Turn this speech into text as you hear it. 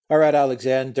All right,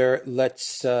 Alexander,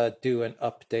 let's do an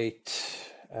update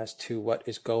as to what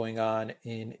is going on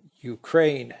in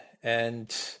Ukraine.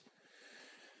 And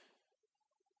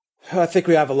I think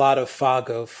we have a lot of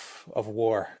fog of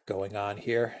war going on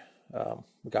here.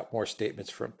 We got more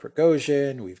statements from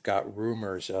Prigozhin. We've got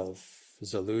rumors of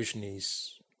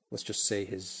Zaluzhny's, let's just say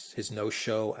his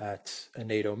no-show at a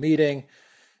NATO meeting.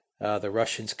 The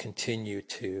Russians continue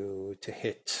to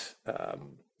hit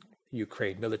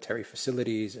Ukraine military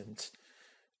facilities and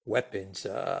weapons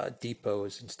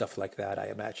depots and stuff like that. I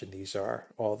imagine these are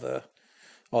all the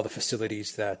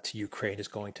facilities that Ukraine is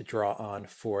going to draw on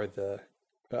for the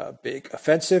big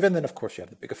offensive. And then, of course, you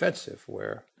have the big offensive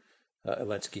where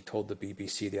Zelensky told the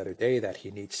BBC the other day that he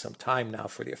needs some time now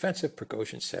for the offensive.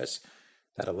 Prigozhin says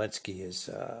that Zelensky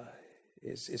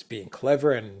is being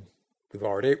clever, and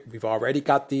we've already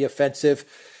got the offensive.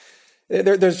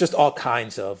 There's just all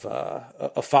kinds of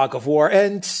a fog of war,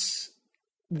 and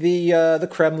the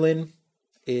Kremlin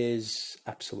is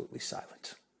absolutely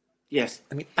silent. Yes,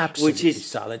 I mean absolutely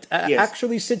silent. Yes.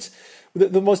 Actually, since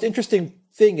the most interesting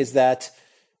thing is that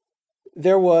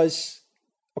there was,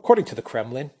 according to the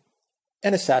Kremlin,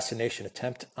 an assassination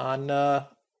attempt on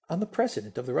the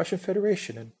president of the Russian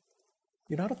Federation, and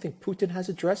I don't think Putin has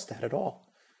addressed that at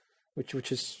all, which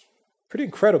is pretty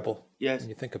incredible. Yes, when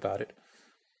you think about it.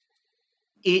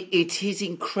 It is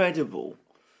incredible,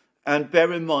 and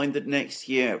bear in mind that next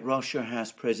year Russia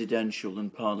has presidential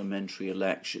and parliamentary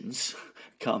elections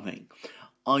coming.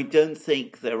 I don't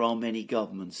think there are many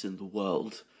governments in the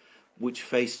world which,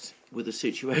 faced with a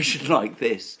situation like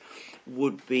this,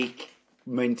 would be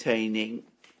maintaining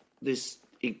this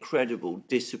incredible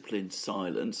disciplined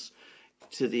silence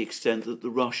to the extent that the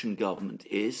Russian government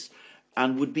is,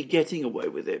 and would be getting away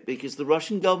with it, because the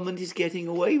Russian government is getting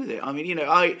away with it. I mean,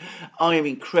 I am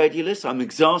incredulous. I'm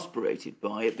exasperated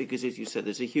by it because, as you said,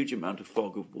 there's a huge amount of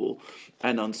fog of war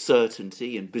and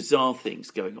uncertainty and bizarre things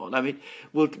going on. I mean,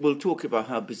 we'll talk about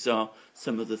how bizarre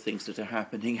some of the things that are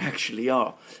happening actually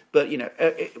are. But,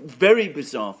 very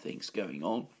bizarre things going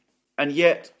on. And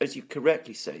yet, as you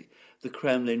correctly say, the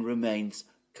Kremlin remains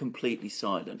completely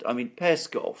silent. I mean,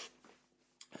 Peskov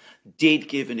did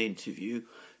give an interview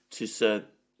to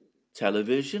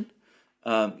television.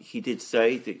 He did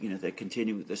say that they're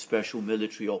continuing with their special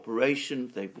military operation.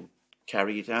 They will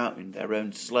carry it out in their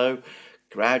own slow,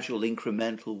 gradual,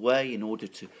 incremental way in order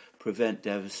to prevent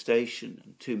devastation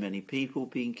and too many people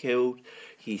being killed.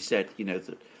 He said,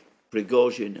 that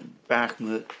Prigozhin and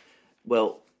Bakhmut,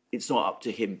 well, it's not up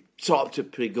to him. It's up to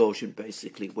Prigozhin,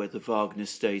 basically, whether Wagner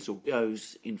stays or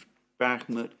goes in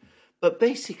Bakhmut. But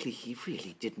basically, he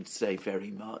really didn't say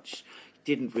very much.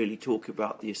 Didn't really talk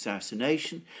about the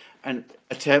assassination and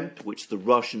attempt which the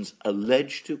Russians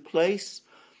allege took place.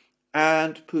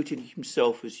 And Putin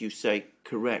himself, as you say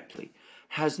correctly,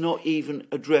 has not even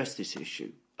addressed this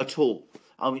issue at all.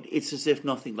 I mean, it's as if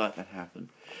nothing like that happened.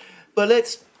 But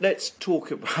let's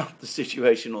talk about the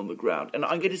situation on the ground. And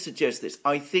I'm going to suggest this.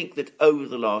 I think that over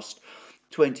the last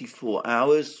 24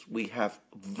 hours, we have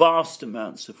vast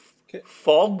amounts of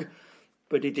fog.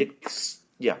 But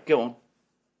go on.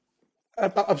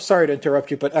 I'm sorry to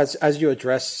interrupt you, but as you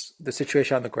address the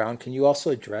situation on the ground, can you also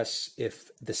address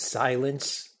if the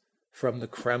silence from the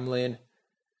Kremlin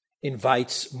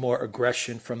invites more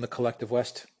aggression from the collective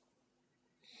West?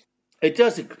 It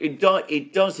does. It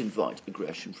does invite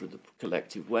aggression from the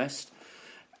collective West,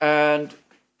 and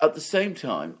at the same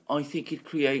time, I think it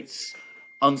creates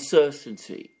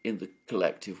uncertainty in the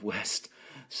collective West.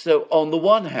 So on the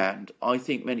one hand, I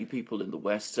think many people in the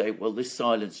West say, well, this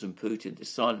silence from Putin, this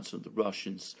silence from the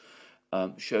Russians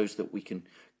shows that we can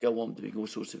go on doing all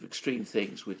sorts of extreme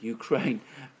things with Ukraine.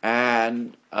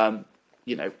 And,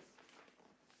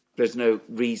 there's no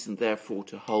reason, therefore,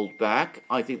 to hold back.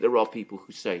 I think there are people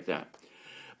who say that.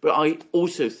 But I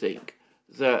also think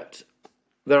that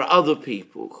there are other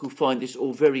people who find this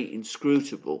all very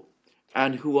inscrutable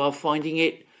and who are finding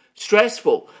it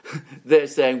stressful. They're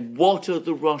saying, what are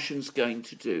the Russians going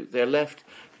to do? They're left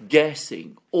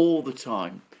guessing all the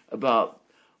time about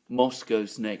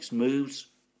Moscow's next moves,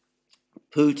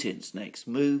 Putin's next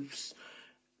moves.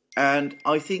 And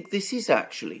I think this is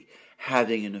actually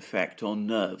having an effect on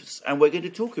nerves. And we're going to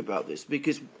talk about this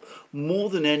because more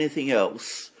than anything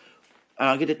else, and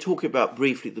I'm going to talk about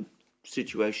briefly the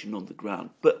situation on the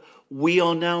ground, but we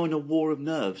are now in a war of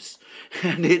nerves.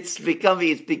 And it's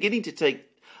beginning to take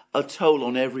a toll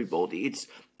on everybody. It's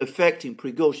affecting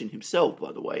Prigozhin himself,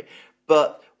 by the way,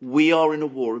 but we are in a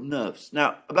war of nerves.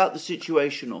 Now, about the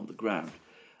situation on the ground,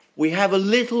 we have a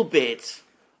little bit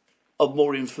of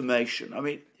more information. I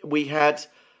mean, we had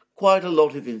quite a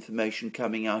lot of information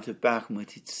coming out of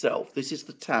Bakhmut itself. This is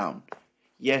the town.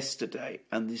 yesterday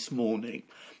and this morning.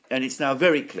 And it's now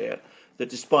very clear that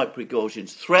despite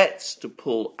Prigozhin's threats to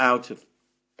pull out of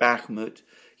Bakhmut,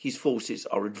 his forces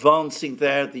are advancing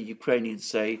there. The Ukrainians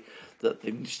say that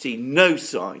they've seen no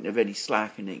sign of any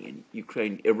slackening in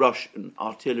Ukraine. Russian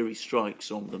artillery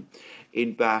strikes on them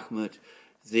in Bakhmut.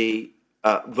 The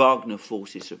Wagner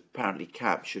forces have apparently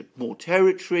captured more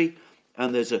territory,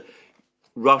 and there's a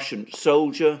Russian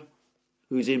soldier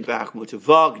who's in Bakhmut, a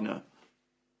Wagner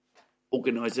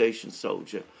organization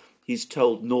soldier. He's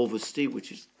told Novosti,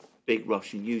 which is a big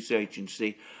Russian news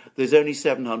agency, there's only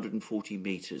 740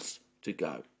 meters to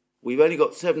go. We've only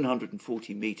got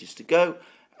 740 meters to go,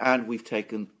 and we've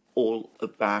taken all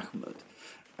of Bakhmut.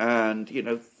 And,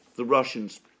 the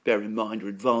Russians, bear in mind, are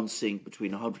advancing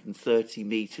between 130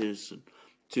 meters and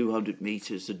 200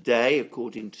 meters a day,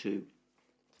 according to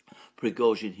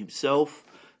Prigozhin himself.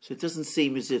 So it doesn't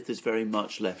seem as if there's very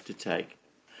much left to take.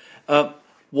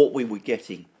 What we were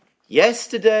getting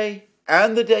yesterday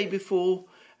and the day before,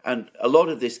 and a lot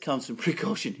of this comes from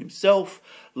Prigozhin himself,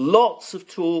 lots of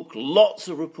talk, lots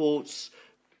of reports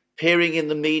appearing in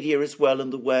the media as well in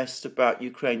the West about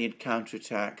Ukrainian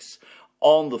counterattacks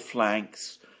on the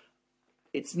flanks.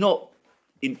 It's not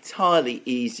entirely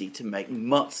easy to make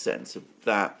much sense of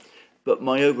that, but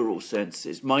my overall sense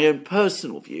is, my own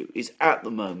personal view is, at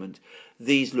the moment,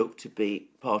 these look to be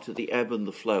part of the ebb and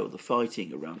the flow of the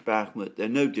fighting around Bakhmut. They're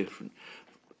no different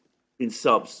in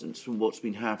substance from what's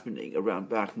been happening around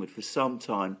Bakhmut for some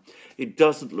time. It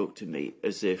doesn't look to me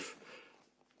as if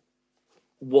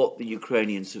what the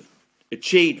Ukrainians have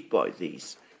achieved by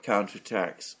these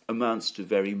counterattacks amounts to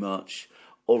very much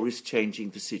or is changing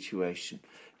the situation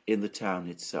in the town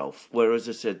itself. Whereas,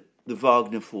 as I said, the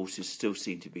Wagner forces still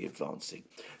seem to be advancing.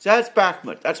 So that's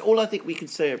Bakhmut. That's all I think we can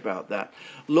say about that.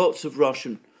 Lots of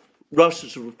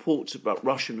Russia's reports about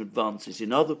Russian advances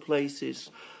in other places.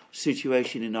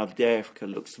 Situation in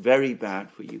Avdiivka looks very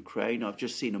bad for Ukraine. I've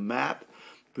just seen a map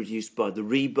produced by the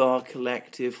Rebar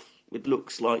Collective. It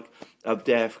looks like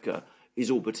Avdiivka is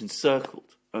all but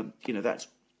encircled. And, that's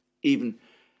even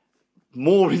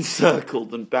more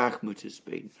encircled than Bakhmut has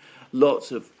been.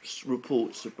 Lots of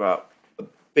reports about a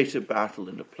bitter battle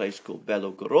in a place called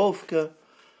Belogorovka.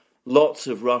 Lots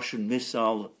of Russian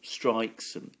missile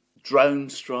strikes and drone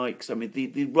strikes. I mean,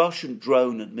 the Russian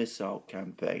drone and missile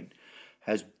campaign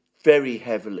has very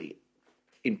heavily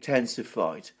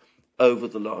intensified over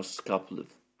the last couple of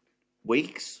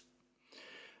weeks.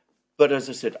 But as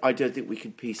I said, I don't think we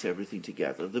can piece everything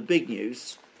together. The big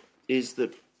news is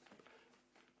that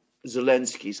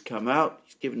Zelensky's come out,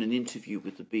 he's given an interview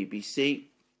with the BBC.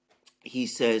 He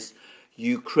says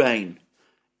Ukraine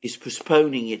is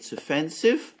postponing its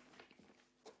offensive.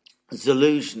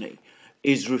 Zaluzhny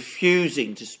is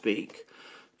refusing to speak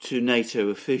to NATO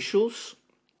officials.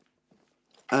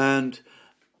 And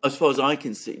as far as I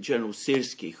can see, General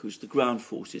Syrsky, who's the ground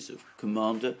forces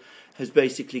commander, has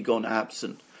basically gone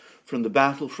absent from the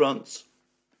battlefronts.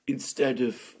 Instead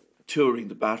of touring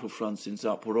the battlefronts in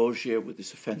Zaporozhye, where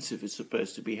this offensive is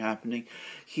supposed to be happening,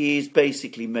 he's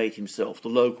basically made himself the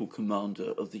local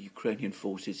commander of the Ukrainian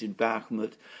forces in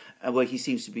Bakhmut, where he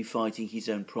seems to be fighting his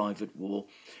own private war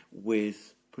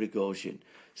with Prigozhin.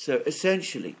 So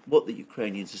essentially, what the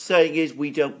Ukrainians are saying is,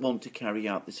 we don't want to carry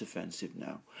out this offensive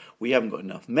now. We haven't got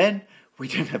enough men. We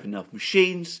don't have enough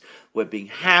machines. We're being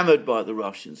hammered by the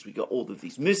Russians. We've got all of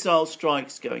these missile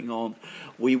strikes going on.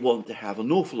 We want to have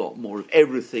an awful lot more of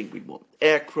everything. We want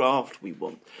aircraft. We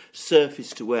want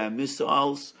surface-to-air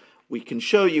missiles. We can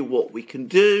show you what we can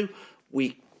do.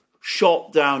 We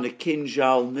shot down a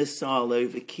Kinzhal missile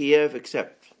over Kiev,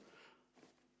 except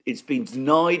it's been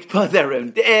denied by their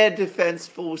own air defense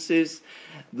forces.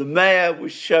 The mayor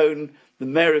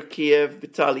of Kiev,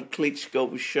 Vitaly Klitschko,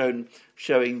 was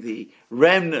showing the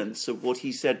remnants of what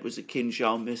he said was a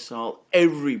Kinzhal missile.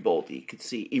 Everybody could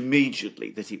see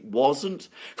immediately that it wasn't,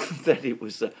 that it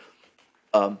was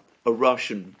a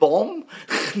Russian bomb,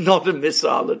 not a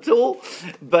missile at all.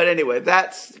 But anyway,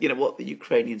 that's what the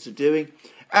Ukrainians are doing.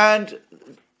 And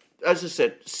as I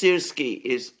said, Syrsky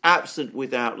is absent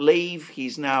without leave.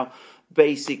 He's now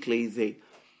basically the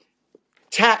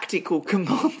tactical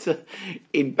commander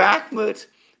in Bakhmut,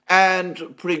 and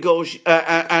Prigozhin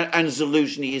and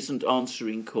Zaluzhny isn't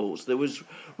answering calls. There was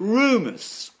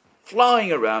rumours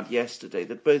flying around yesterday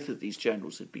that both of these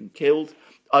generals had been killed.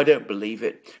 I don't believe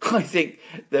it. I think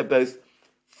they're both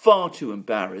far too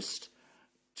embarrassed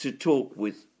to talk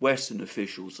with Western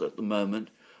officials at the moment.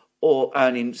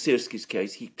 And in Syrsky's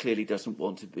case, he clearly doesn't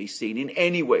want to be seen in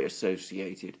any way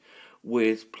associated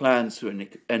with plans for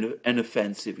an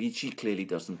offensive, which he clearly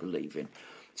doesn't believe in.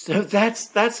 So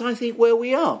that's I think, where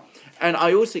we are. And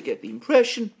I also get the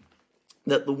impression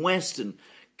that the Western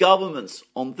governments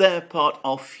on their part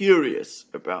are furious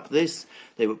about this.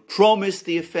 They were promised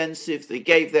the offensive, they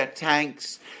gave their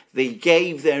tanks, they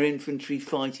gave their infantry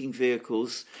fighting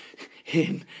vehicles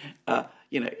in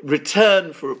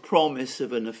return for a promise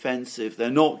of an offensive.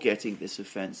 They're not getting this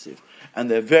offensive, and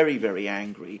they're very, very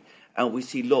angry. And we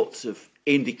see lots of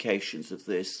indications of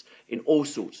this in all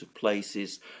sorts of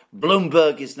places.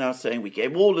 Bloomberg is now saying we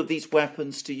gave all of these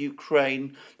weapons to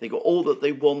Ukraine. They got all that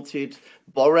they wanted.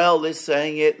 Borrell is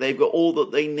saying it. They've got all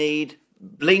that they need.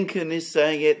 Blinken is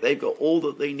saying it. They've got all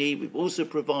that they need. We've also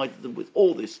provided them with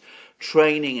all this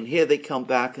training. And here they come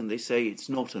back and they say it's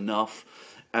not enough.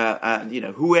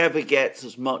 Whoever gets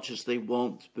as much as they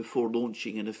want before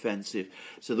launching an offensive.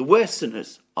 So the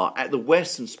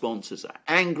Western sponsors are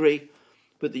angry,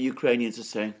 but the Ukrainians are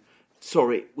saying,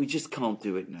 sorry, we just can't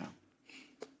do it now.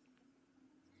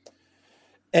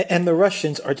 And the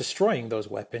Russians are destroying those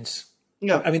weapons.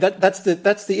 Yeah. I mean, that's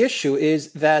the issue,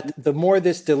 is that the more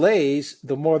this delays,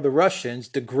 the more the Russians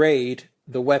degrade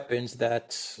the weapons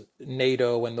that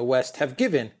NATO and the West have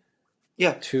given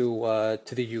to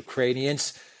the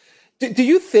Ukrainians. Do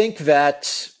you think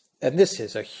that, and this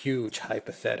is a huge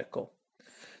hypothetical,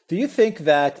 do you think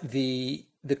that the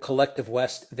collective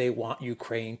West, they want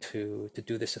Ukraine to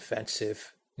do this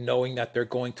offensive, knowing that they're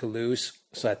going to lose,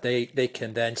 so that they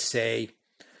can then say,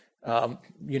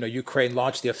 Ukraine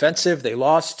launched the offensive, they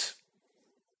lost,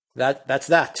 that's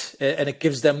that. And it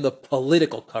gives them the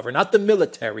political cover, not the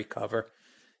military cover.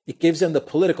 It gives them the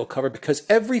political cover because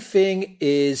everything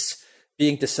is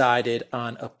being decided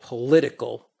on a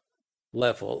political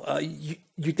level.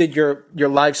 You did your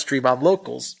live stream on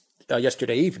Locals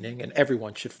yesterday evening, and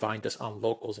everyone should find us on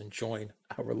Locals and join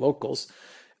our Locals.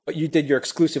 But you did your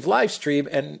exclusive live stream,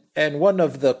 and one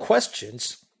of the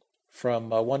questions from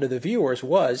one of the viewers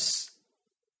was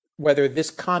whether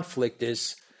this conflict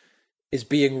is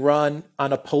being run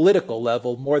on a political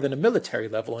level more than a military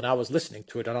level. And I was listening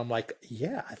to it, and I'm like,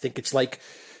 yeah, I think it's like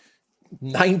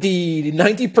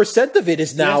 90% of it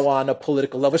is now on a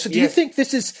political level. So do you think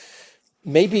this is,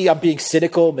 maybe I'm being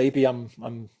cynical, maybe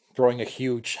I'm throwing a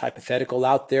huge hypothetical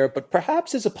out there, but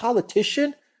perhaps as a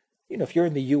politician, if you're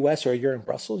in the US or you're in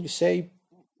Brussels, you say,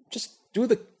 just do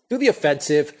the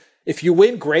offensive. If you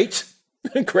win, great,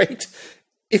 great.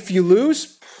 If you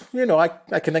lose,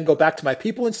 I can then go back to my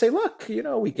people and say, look,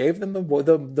 we gave them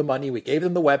the money, we gave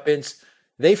them the weapons,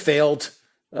 they failed.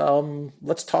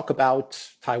 Let's talk about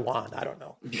Taiwan. I don't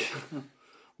know.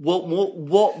 What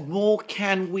more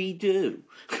can we do?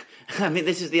 I mean,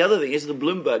 this is the other thing. Is the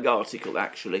Bloomberg article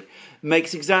actually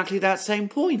makes exactly that same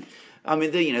point. I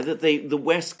mean, the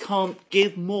West can't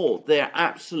give more. They're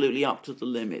absolutely up to the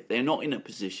limit. They're not in a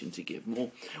position to give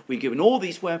more. We've given all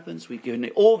these weapons. We've given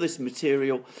it all this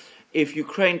material. If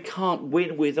Ukraine can't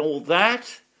win with all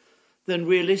that, then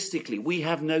realistically, we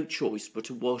have no choice but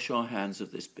to wash our hands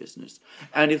of this business.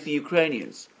 And if the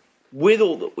Ukrainians, with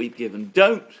all that we've given,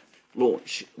 don't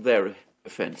launch their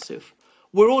offensive,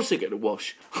 we're also going to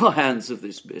wash our hands of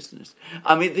this business.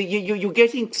 I mean, you're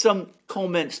getting some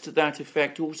comments to that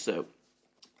effect also.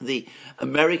 The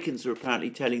Americans are apparently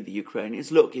telling the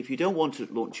Ukrainians, look, if you don't want to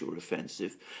launch your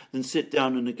offensive, then sit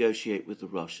down and negotiate with the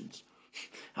Russians.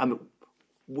 I mean,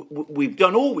 we've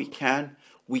done all we can.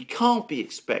 We can't be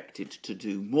expected to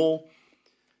do more.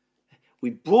 We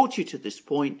brought you to this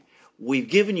point. We've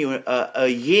given you a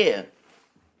year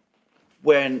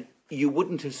when you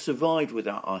wouldn't have survived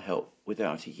without our help,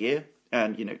 without a year.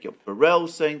 And, you've got Borrell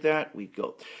saying that. We've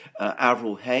got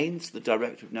Avril Haines, the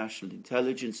Director of National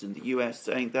Intelligence in the US,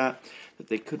 saying that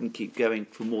they couldn't keep going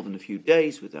for more than a few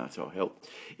days without our help.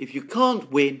 If you can't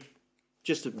win,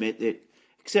 just admit it,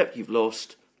 accept you've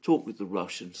lost, talk with the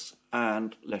Russians,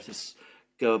 and let us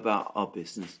go about our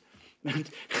business. And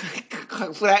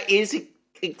that is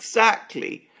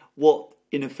exactly what,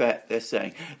 in effect, they're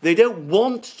saying. They don't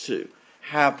want to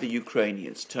have the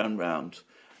Ukrainians turn round,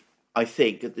 I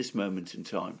think, at this moment in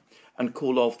time, and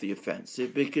call off the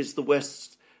offensive, because the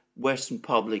Western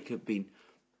public have been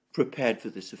prepared for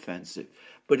this offensive.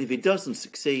 But if it doesn't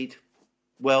succeed,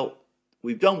 well,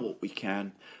 we've done what we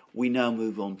can. We now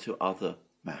move on to other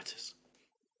matters.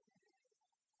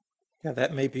 Yeah,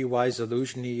 that may be why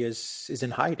Zaluzhny is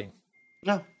in hiding.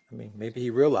 No. I mean, maybe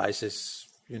he realizes,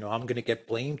 I'm going to get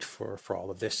blamed for all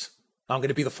of this. I'm going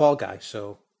to be the fall guy,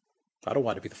 so I don't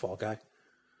want to be the fall guy.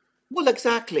 Well,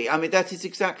 exactly. I mean, that is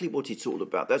exactly what it's all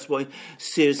about. That's why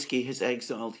Syrsky has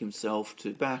exiled himself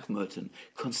to Bakhmut and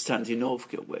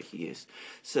Konstantinovka, where he is,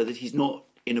 so that he's not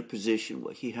in a position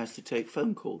where he has to take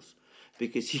phone calls.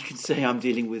 because he can say, I'm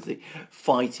dealing with the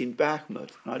fight in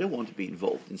Bakhmut. I don't want to be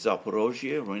involved in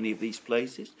Zaporozhye or any of these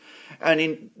places. And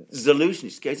in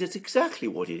Zaluzhny's case, that's exactly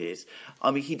what it is.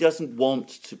 I mean, he doesn't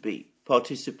want to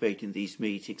participate in these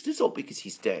meetings. It's not because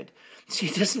he's dead. He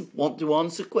doesn't want to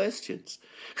answer questions.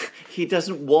 He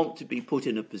doesn't want to be put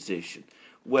in a position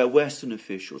where Western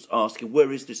officials ask him,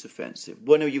 where is this offensive?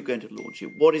 When are you going to launch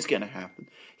it? What is going to happen?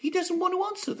 He doesn't want to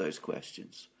answer those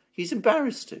questions. He's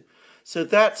embarrassed to. So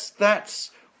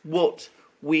that's what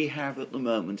we have at the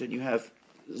moment. And you have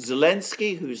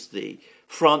Zelensky, who's the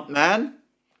front man.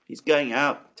 He's going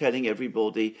out telling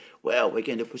everybody, well, we're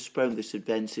going to postpone this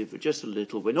offensive for just a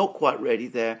little. We're not quite ready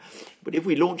there. But if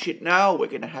we launch it now, we're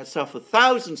going to suffer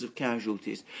thousands of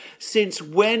casualties. Since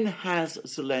when has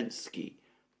Zelensky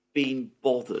been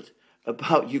bothered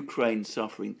about Ukraine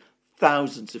suffering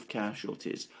thousands of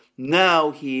casualties?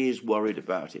 Now he is worried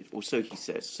about it, or so he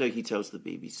says, so he tells the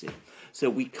BBC. So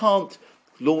we can't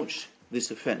launch this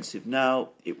offensive now.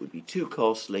 It would be too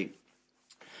costly.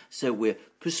 So we're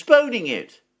postponing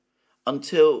it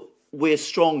until we're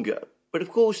stronger. But of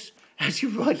course, as you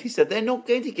rightly said, they're not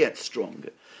going to get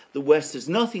stronger. The West has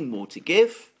nothing more to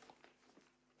give,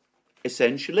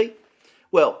 essentially.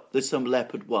 Well, there's some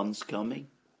Leopard 1s coming.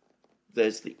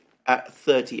 There's the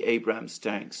 30 Abrams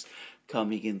tanks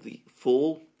coming in the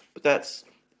fall, but that's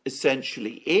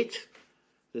essentially it.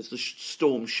 There's the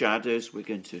Storm Shadows. We're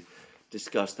going to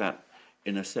discuss that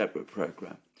in a separate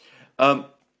program.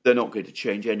 They're not going to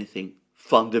change anything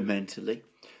fundamentally.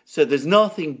 So there's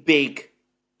nothing big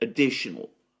additional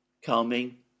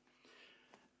coming.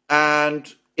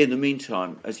 And in the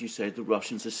meantime, as you say, the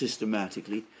Russians are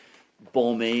systematically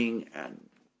bombing and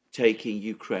taking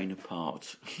Ukraine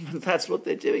apart. That's what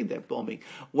they're doing. They're bombing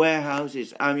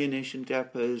warehouses, ammunition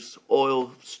depots,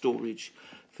 oil storage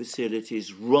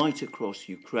facilities right across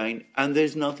Ukraine, and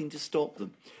there's nothing to stop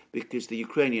them because the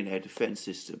Ukrainian air defense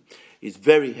system is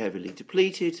very heavily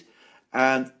depleted,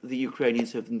 and the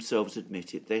Ukrainians have themselves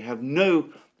admitted they have no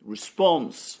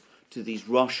response to these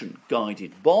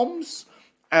Russian-guided bombs,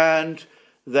 and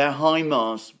their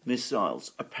HIMARS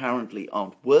missiles apparently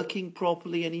aren't working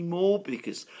properly anymore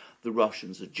because the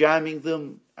Russians are jamming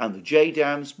them, and the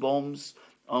JDAMS bombs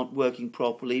aren't working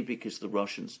properly because the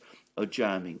Russians are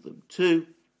jamming them too.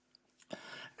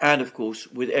 And of course,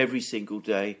 with every single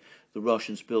day, the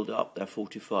Russians build up their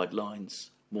fortified lines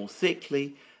more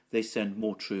thickly. They send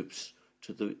more troops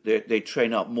they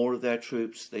train up more of their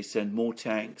troops. They send more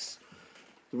tanks.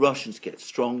 The Russians get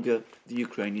stronger, the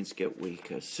Ukrainians get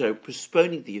weaker. So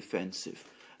postponing the offensive,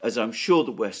 as I'm sure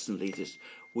the Western leaders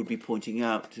would be pointing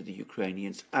out to the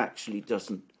Ukrainians, actually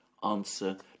doesn't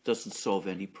solve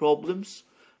any problems.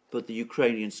 But the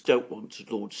Ukrainians don't want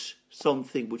to launch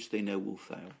something which they know will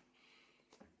fail.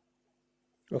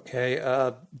 Okay.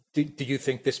 Do you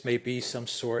think this may be some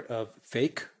sort of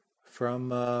fake from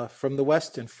the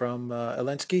West and from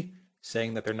Zelensky,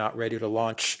 saying that they're not ready to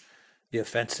launch the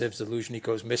offensive? Zaluzhny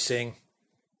goes missing,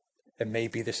 and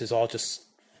maybe this is all just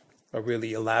a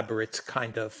really elaborate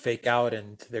kind of fake out,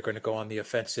 and they're going to go on the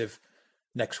offensive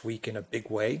next week in a big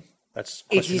way. That's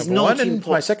question number one. And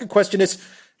my second question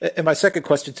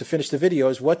to finish the video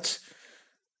is what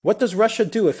does Russia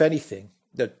do, if anything?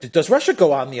 Does Russia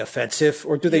go on the offensive,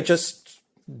 or do they just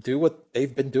do what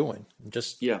they've been doing and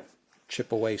just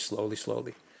chip away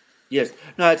slowly? Yes.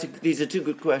 No, these are two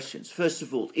good questions. First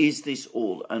of all, is this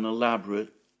all an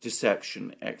elaborate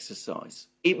deception exercise?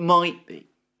 It might be.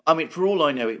 I mean, for all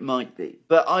I know, it might be.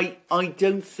 But I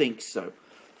don't think so,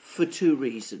 for two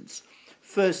reasons.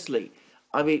 Firstly,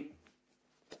 I mean,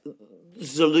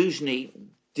 Zaluzhny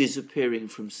disappearing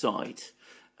from sight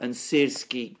and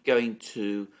Syrsky going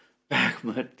to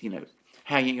Bakhmut,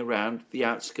 hanging around the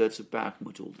outskirts of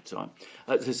Bakhmut all the time.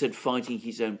 As I said, fighting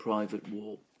his own private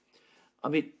war. I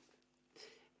mean,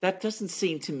 that doesn't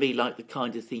seem to me like the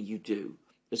kind of thing you do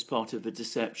as part of a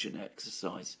deception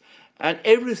exercise. And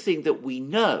everything that we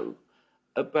know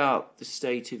about the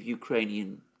state of the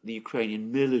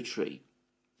Ukrainian military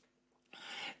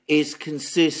is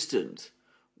consistent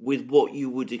with what you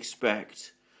would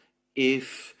expect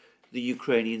if the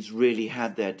Ukrainians really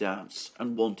had their doubts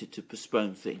and wanted to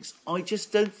postpone things. I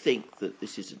just don't think that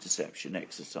this is a deception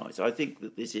exercise. I think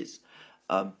that this is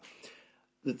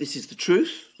the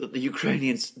truth, that the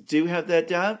Ukrainians do have their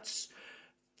doubts.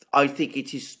 I think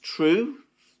it is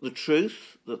the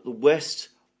truth, that the West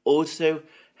also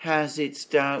has its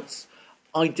doubts.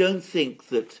 I don't think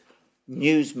that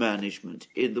news management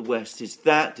in the West is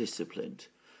that disciplined,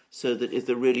 so that if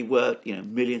there really were,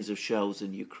 millions of shells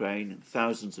in Ukraine and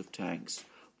thousands of tanks,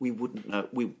 we wouldn't know.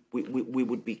 We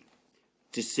would be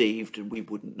deceived and we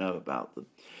wouldn't know about them.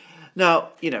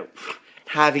 Now,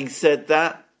 Having said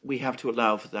that, we have to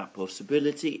allow for that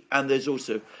possibility. And there's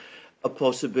also a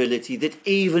possibility that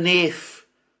even if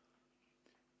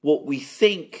what we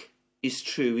think is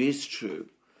true,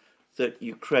 that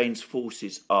Ukraine's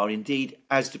forces are indeed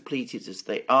as depleted as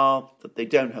they are, that they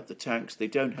don't have the tanks, they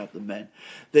don't have the men,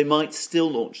 they might still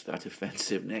launch that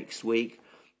offensive next week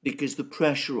because the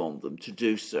pressure on them to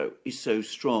do so is so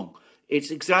strong.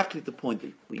 It's exactly the point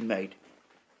that we made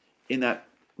in that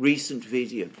recent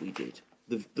video we did,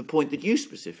 the point that you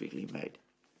specifically made,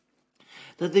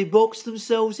 that they boxed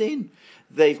themselves in.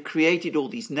 They've created all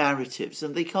these narratives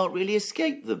and they can't really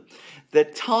escape them. They're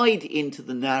tied into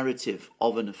the narrative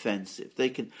of an offensive. They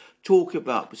can talk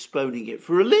about postponing it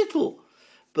for a little,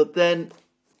 but then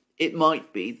it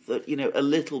might be that, a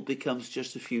little becomes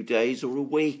just a few days or a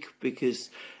week because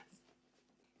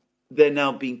they're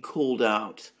now being called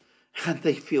out and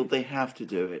they feel they have to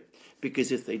do it,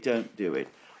 because if they don't do it,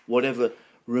 whatever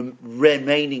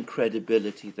remaining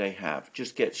credibility they have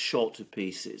just gets shot to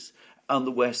pieces, and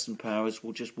the Western powers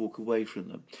will just walk away from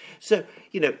them. So,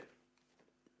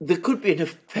 there could be an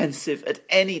offensive at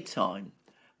any time.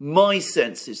 My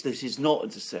sense is this is not a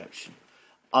deception.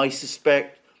 I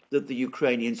suspect that the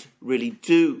Ukrainians really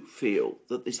do feel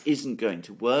that this isn't going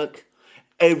to work.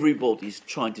 Everybody's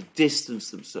trying to distance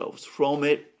themselves from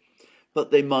it, but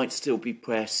they might still be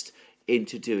pressed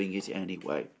into doing it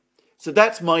anyway. So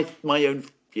that's my own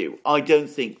view. I don't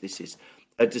think this is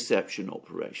a deception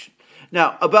operation.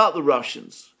 Now, about the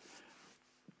Russians,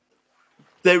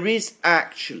 there is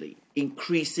actually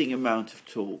increasing amount of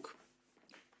talk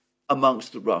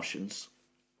amongst the Russians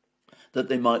that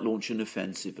they might launch an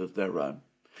offensive of their own.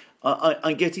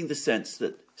 I'm getting the sense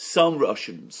that some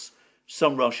Russian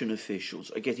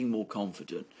officials are getting more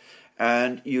confident.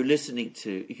 And if you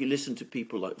listen to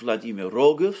people like Vladimir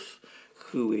Rogov,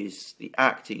 who is the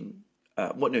acting,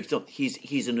 he's not.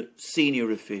 He's a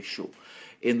senior official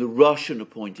in the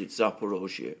Russian-appointed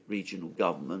Zaporozhye regional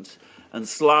government, and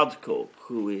Sladko,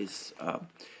 who is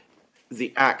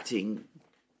the acting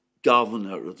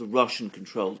governor of the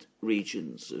Russian-controlled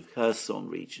regions of Kherson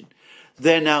region.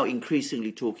 They're now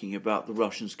increasingly talking about the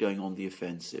Russians going on the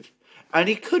offensive. And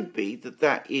it could be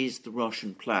that is the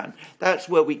Russian plan. That's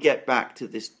where we get back to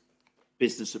this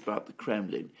business about the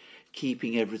Kremlin,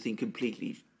 keeping everything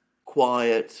completely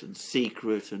quiet and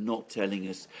secret and not telling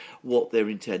us what they're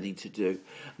intending to do.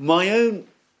 My own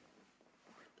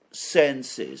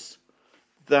sense is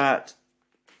that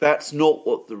that's not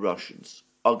what the Russians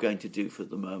are going to do for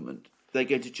the moment. They're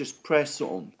going to just press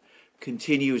on,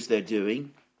 continue as they're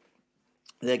doing.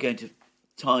 They're going to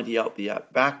tidy up the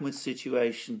Bakhmut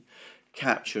situation,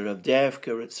 capture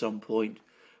Avdiivka at some point,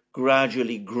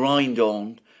 gradually grind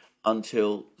on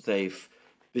until they've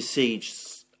besieged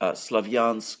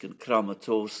Slavyansk and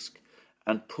Kramatorsk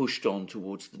and pushed on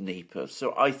towards the Dnieper.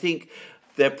 So I think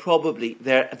they're probably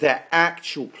their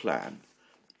actual plan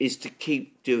is to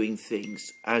keep doing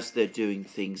things as they're doing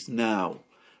things now,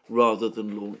 rather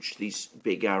than launch these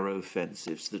big arrow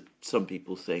offensives that some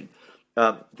people think.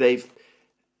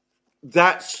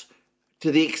 That's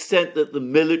to the extent that the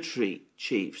military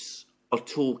chiefs are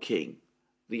talking,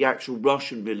 the actual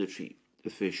Russian military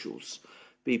officials,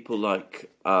 people like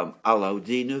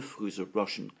Alaudinov, who's a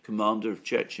Russian commander of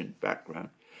Chechen background,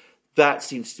 that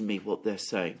seems to me what they're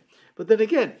saying. But then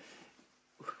again,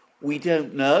 we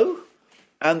don't know,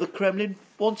 and the Kremlin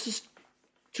wants us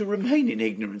to remain in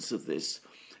ignorance of this.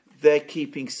 They're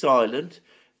keeping silent.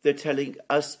 They're telling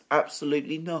us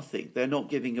absolutely nothing. They're not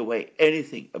giving away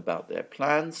anything about their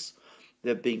plans.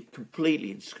 They're being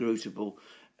completely inscrutable.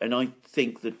 And I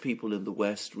think that people in the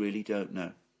West really don't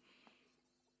know.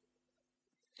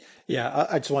 Yeah,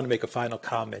 I just want to make a final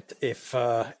comment. If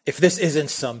this isn't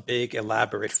some big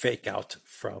elaborate fake out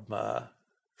from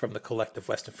the collective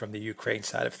West and from the Ukraine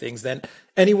side of things, then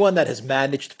anyone that has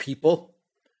managed people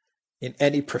in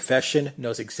any profession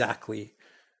knows exactly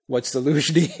what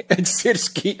Zaluzhny and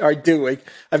Syrsky are doing.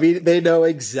 I mean, they know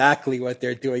exactly what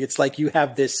they're doing. It's like you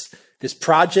have this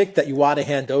project that you want to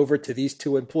hand over to these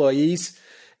two employees,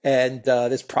 and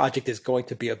this project is going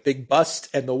to be a big bust.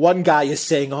 And the one guy is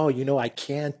saying, "Oh, I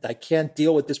can't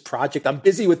deal with this project. I'm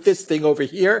busy with this thing over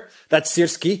here." That's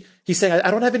Syrsky. He's saying,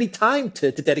 "I don't have any time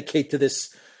to dedicate to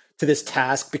this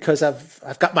task because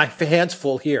I've got my hands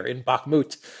full here in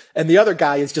Bakhmut." And the other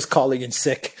guy is just calling in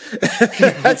sick.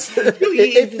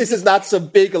 If this is not some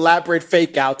big elaborate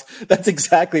fake out, that's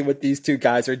exactly what these two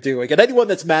guys are doing. And anyone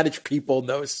that's managed people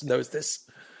knows this.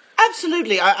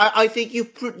 Absolutely. I think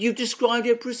you described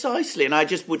it precisely. And I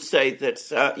just would say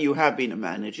that you have been a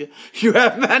manager. You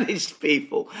have managed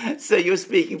people. So you're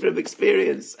speaking from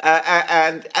experience.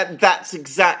 And that's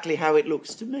exactly how it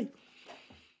looks to me.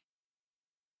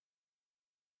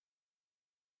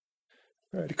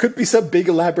 Right. It could be some big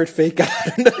elaborate fake.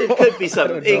 I don't know. It could be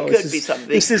something. It could be something.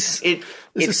 This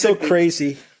is so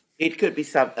crazy. It could be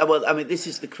something. Well, I mean, this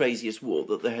is the craziest war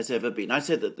that there has ever been. I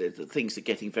said that the things are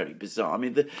getting very bizarre. I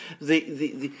mean,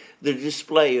 the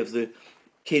display of the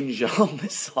Kinzhal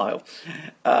missile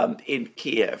in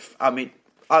Kiev. I mean,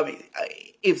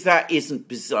 if that isn't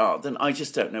bizarre, then I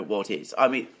just don't know what is. I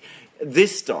mean,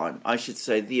 this time I should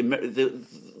say the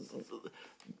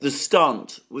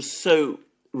stunt was so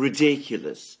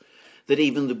ridiculous that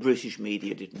even the British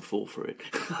media didn't fall for it.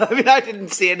 I mean, I didn't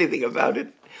see anything about it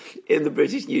in the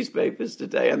British newspapers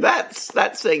today, and that's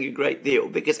saying a great deal,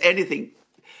 because anything,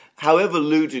 however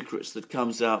ludicrous, that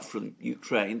comes out from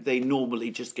Ukraine, they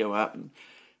normally just go out and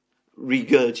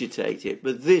regurgitate it.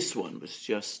 But this one was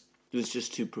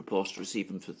just too preposterous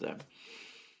even for them.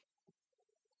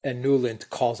 And Nuland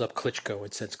calls up Klitschko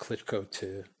and sends Klitschko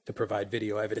to provide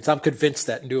video evidence. I'm convinced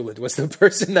that Nuland was the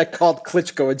person that called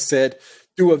Klitschko and said,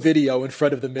 do a video in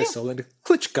front of the missile. And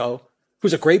Klitschko,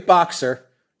 who's a great boxer,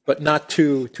 but not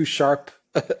too sharp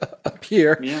up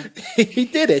here, he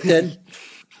did it. And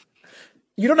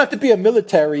you don't have to be a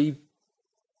military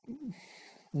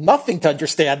nothing to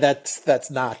understand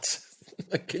that's not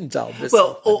a Kinzhal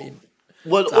missile.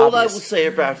 All I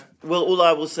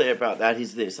will say about that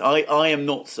is this. I am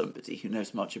not somebody who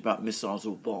knows much about missiles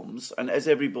or bombs, and as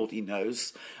everybody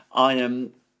knows, I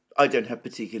don't have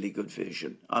particularly good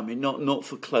vision. I mean, not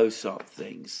for close-up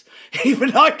things.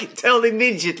 Even I can tell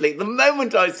immediately, the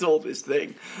moment I saw this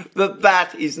thing,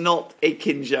 that is not a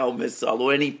Kinzhal missile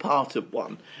or any part of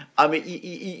one. I mean,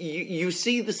 you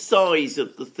see the size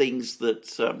of the things that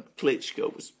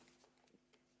Klitschko was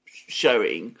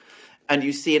showing, and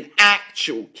you see an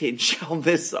actual Kinzhal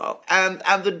missile, and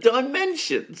the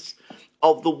dimensions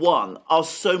of the one are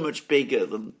so much bigger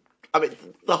than. I mean,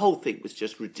 the whole thing was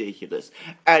just ridiculous,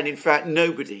 and in fact,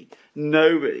 nobody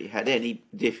had any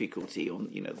difficulty on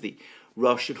the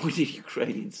Russian or the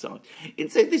Ukrainian side in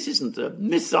saying this isn't a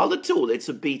missile at all. It's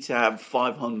a BTAB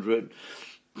 500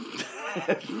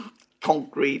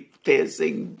 concrete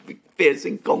piercing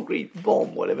concrete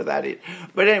bomb, whatever that is.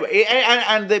 But anyway,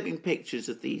 and there have been pictures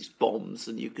of these bombs,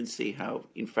 and you can see how,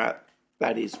 in fact,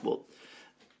 that is what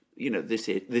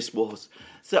this was.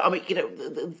 So I mean,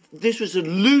 this was a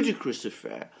ludicrous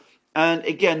affair, and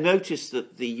again, notice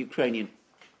that the Ukrainian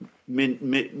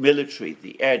military,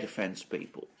 the air defense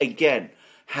people, again,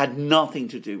 had nothing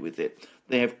to do with it.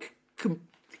 They have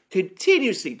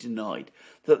continuously denied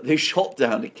that they shot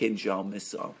down a Kinzhal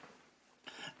missile.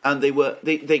 And they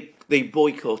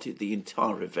boycotted the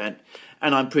entire event.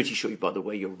 And I'm pretty sure, by the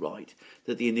way, you're right,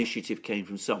 that the initiative came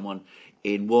from someone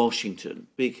in Washington,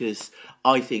 because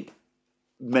I think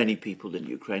many people in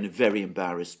Ukraine are very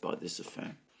embarrassed by this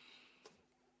affair.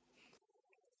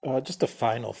 Just a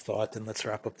final thought, and let's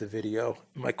wrap up the video.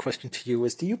 My question to you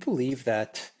is, do you believe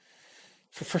that,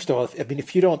 first of all, I mean,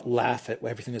 if you don't laugh at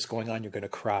everything that's going on, you're going to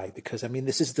cry, because, I mean,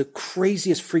 this is the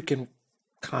craziest freaking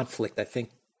conflict, I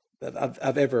think,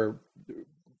 I've ever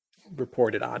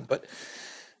reported on. But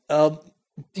do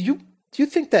you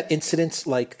think that incidents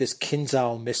like this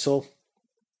Kinzhal missile,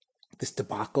 this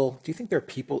debacle, do you think there are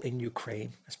people in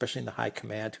Ukraine, especially in the high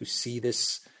command, who see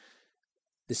this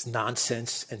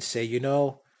nonsense and say,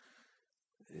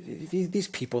 these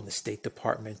people in the State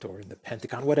Department or in the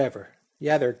Pentagon, whatever,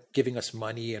 yeah, they're giving us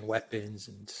money and weapons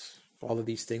and all of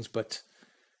these things, but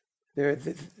they're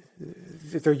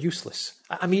useless.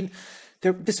 I mean,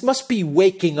 this must be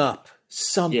waking up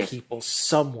some people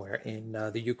somewhere in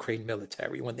the Ukraine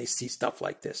military when they see stuff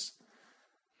like this.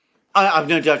 I've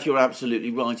no doubt you're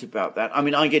absolutely right about that. I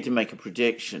mean, I get to make a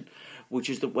prediction, which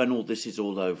is that when all this is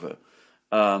all over,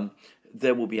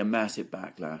 there will be a massive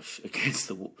backlash against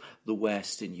the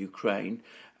West in Ukraine,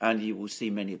 and you will see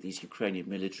many of these Ukrainian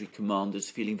military commanders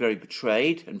feeling very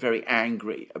betrayed and very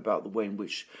angry about the way in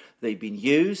which they've been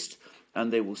used,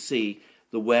 and they will see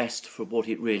the West for what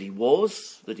it really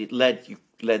was, that it led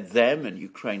them and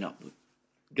Ukraine up the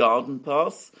garden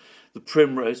path, the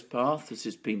primrose path, as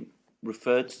has been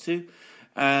referred to,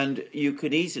 and you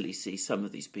can easily see some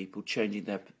of these people changing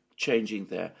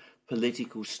their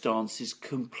political stances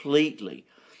completely.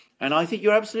 And I think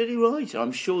you're absolutely right.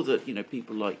 I'm sure that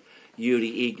people like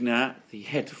Yuri Ignat, the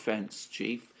air defense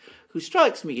chief, who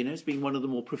strikes me as being one of the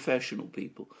more professional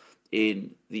people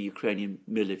in the Ukrainian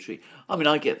military. I mean,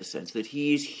 I get the sense that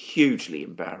he is hugely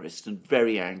embarrassed and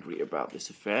very angry about this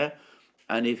affair.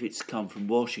 And if it's come from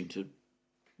Washington,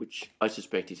 which I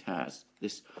suspect it has,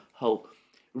 this whole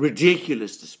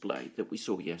ridiculous display that we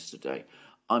saw yesterday,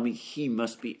 I mean, he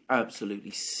must be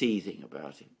absolutely seething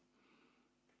about it.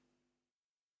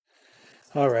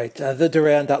 All right.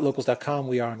 TheDuran.locals.com.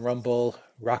 We are on Rumble,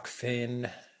 Rockfin,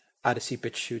 Odyssey,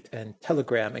 BitChute, and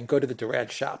Telegram, and go to the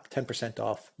Durad shop. 10%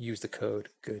 off. Use the code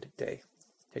GOODDAY.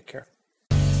 Take care.